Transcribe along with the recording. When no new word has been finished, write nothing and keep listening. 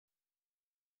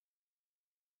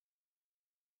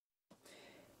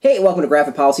Hey, welcome to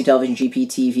Graphic Policy Television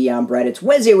GPTV. I'm Brett. It's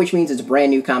Wednesday, which means it's a brand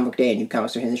new comic book day, and new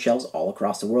comics are hitting the shelves all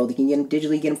across the world. You can get them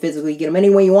digitally, get them physically, get them any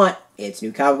way you want. It's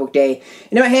new comic book day.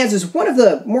 And in my hands is one of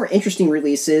the more interesting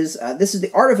releases. This is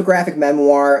The Art of a Graphic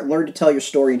Memoir, Learn to Tell Your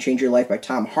Story and Change Your Life by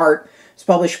Tom Hart. It's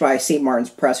published by St. Martin's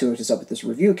Press, who hooked us up with this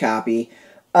review copy.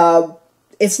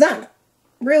 It's not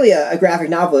really a graphic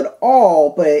novel at all,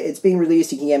 but it's being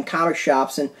released. You can get it in comic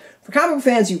shops, and for comic book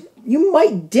fans, you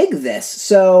might dig this.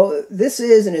 So this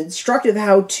is an instructive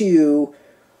how-to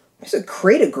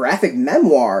create a graphic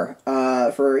memoir.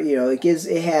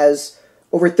 It has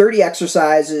over 30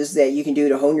 exercises that you can do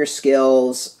to hone your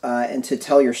skills and to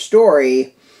tell your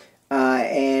story,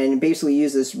 and basically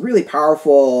use this really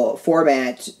powerful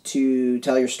format to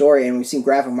tell your story. And we've seen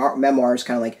graphic memoirs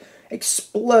kind of like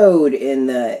explode in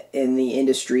the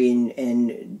industry,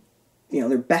 and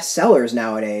they're bestsellers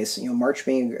nowadays. March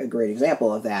being a great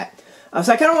example of that.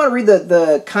 So I kind of want to read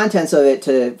the contents of it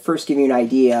to first give you an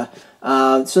idea.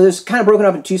 So there's kind of broken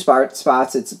up in two spots.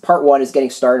 It's part one is getting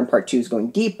started, and part two is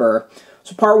going deeper.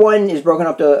 So part one is broken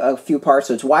up to a few parts.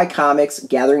 So it's why comics,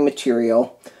 gathering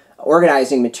material,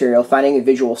 organizing material, finding a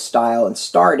visual style, and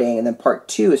starting. And then part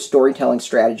two is storytelling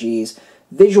strategies,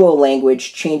 visual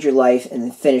language, change your life, and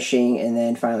then finishing, and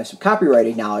then finally some copyright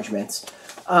acknowledgments.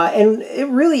 And it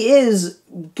really is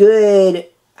good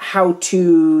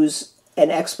how-tos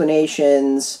and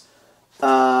explanations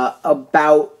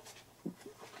about,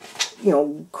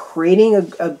 creating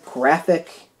a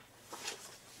graphic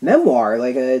memoir,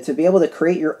 to be able to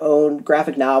create your own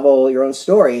graphic novel, your own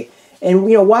story. And,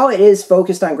 while it is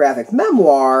focused on graphic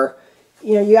memoir,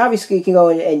 you obviously can go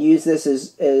and use this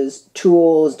as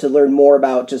tools to learn more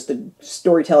about just the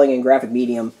storytelling and graphic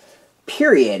medium,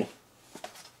 period.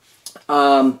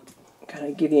 Kind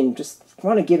of give you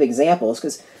want to give examples,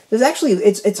 because there's actually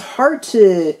it's hard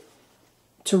to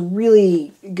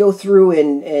really go through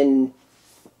and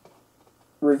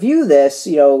review this,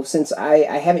 since I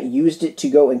haven't used it to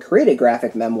go and create a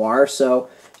graphic memoir. So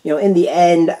in the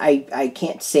end, I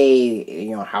can't say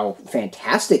how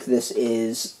fantastic this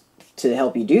is to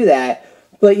help you do that,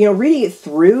 but reading it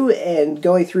through and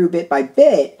going through bit by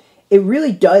bit, it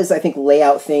really does, I think, lay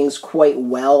out things quite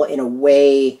well in a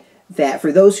way that,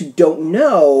 for those who don't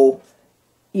know,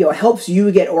 helps you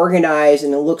get organized,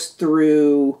 and it looks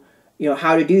through,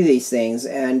 how to do these things.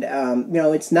 And,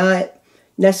 it's not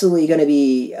necessarily going to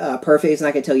be perfect. It's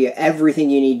not going to tell you everything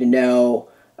you need to know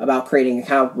about creating a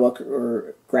comic book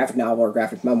or graphic novel or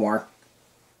graphic memoir.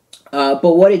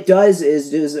 But what it does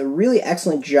is a really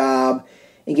excellent job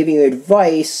in giving you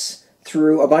advice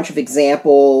through a bunch of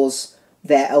examples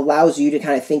that allows you to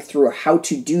kind of think through how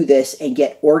to do this and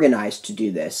get organized to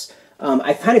do this.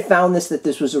 I kind of found that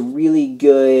this was a really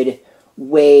good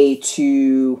way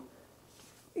to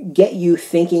get you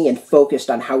thinking and focused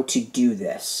on how to do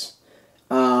this.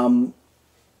 It's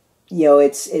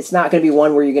not going to be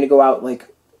one where you're going to go out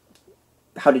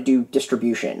how to do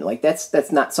distribution.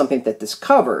 That's not something that this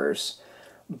covers.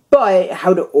 But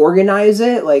how to organize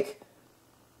it,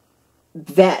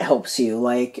 that helps you.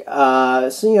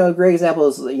 A great example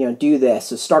is, do this.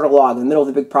 So start a log. In the middle of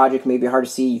the big project, maybe hard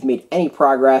to see you've made any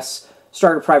progress.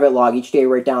 Start a private log. Each day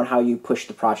write down how you push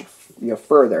the project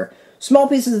further. Small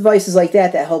pieces of advice like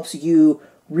that helps you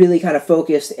really kind of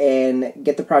focus and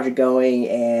get the project going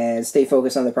and stay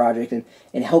focused on the project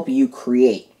and help you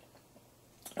create.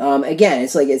 Again,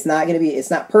 it's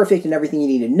not perfect and everything you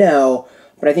need to know,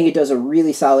 but I think it does a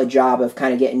really solid job of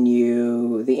kind of getting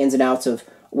you the ins and outs of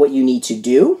what you need to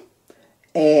do.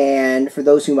 And for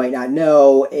those who might not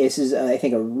know, this is, I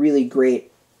think, a really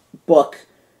great book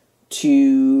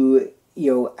to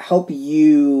help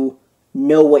you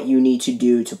know what you need to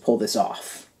do to pull this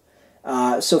off.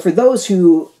 So for those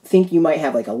who think you might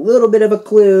have a little bit of a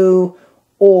clue,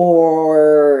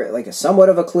 or a somewhat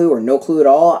of a clue, or no clue at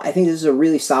all, I think this is a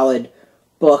really solid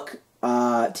book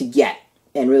to get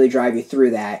and really drive you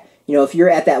through that. If you're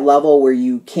at that level where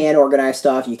you can organize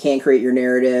stuff, you can create your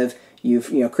narrative, you've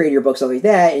created your book, stuff like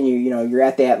that, and you're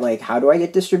at that how do I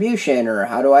get distribution, or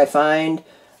how do I find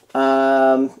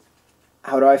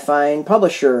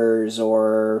publishers,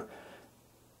 or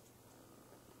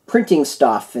printing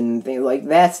stuff and things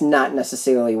that's not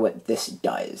necessarily what this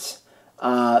does.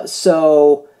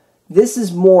 So this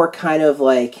is more kind of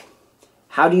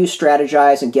how do you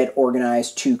strategize and get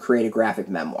organized to create a graphic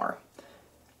memoir,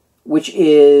 which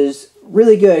is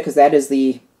really good because that is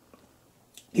the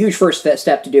huge first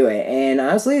step to do it. And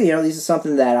honestly, this is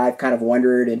something that I've kind of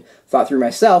wondered and thought through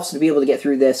myself. So to be able to get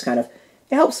through this it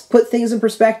helps put things in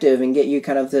perspective and get you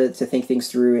kind of to think things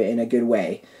through in a good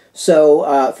way.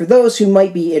 So for those who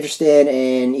might be interested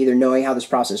in either knowing how this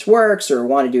process works or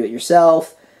want to do it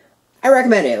yourself, I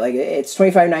recommend it. Like, it's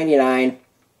 $25.99.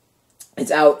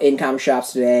 It's out in comic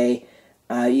shops today.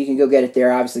 You can go get it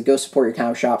there. Obviously, go support your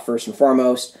comic shop first and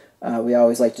foremost. We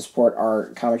always like to support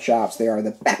our comic shops. They are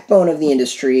the backbone of the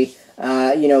industry.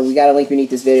 You know, we got a link beneath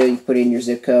this video. You can put in your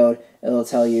zip code. It'll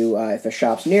tell you if a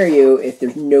shop's near you. If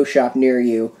there's no shop near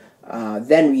you,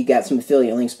 then we got some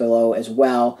affiliate links below as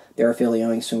well. There are affiliate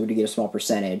links, so we get a small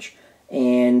percentage.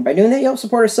 And by doing that, you help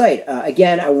support our site.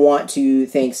 Again, I want to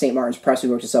thank St. Martin's Press, who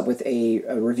hooked us up with a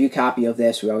review copy of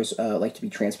this. We always like to be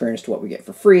transparent as to what we get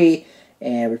for free,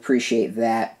 and we appreciate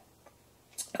that.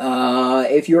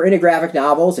 If you're into graphic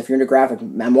novels, if you're into graphic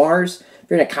memoirs, if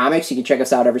you're into comics, you can check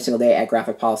us out every single day at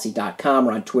graphicpolicy.com.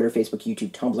 We're on Twitter, Facebook,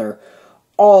 YouTube, Tumblr,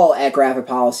 all at Graphic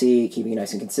Policy, keeping it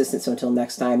nice and consistent. So until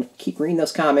next time, keep reading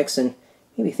those comics and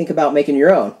maybe think about making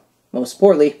your own. Most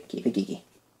importantly, keep it geeky.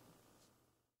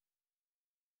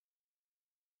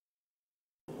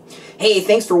 Hey,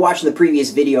 thanks for watching the previous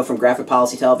video from Graphic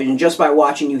Policy Television. Just by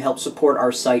watching, you help support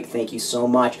our site. Thank you so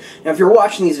much. Now, if you're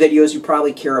watching these videos, you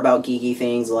probably care about geeky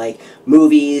things like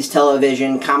movies,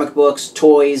 television, comic books,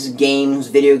 toys, games,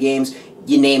 video games,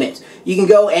 you name it. You can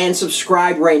go and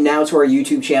subscribe right now to our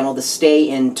YouTube channel to stay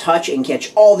in touch and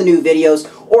catch all the new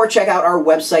videos, or check out our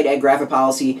website at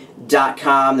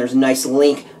graphicpolicy.com. There's a nice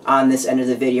link on this end of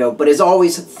the video. But as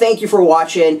always, thank you for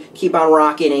watching. Keep on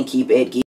rocking and keep it geeky.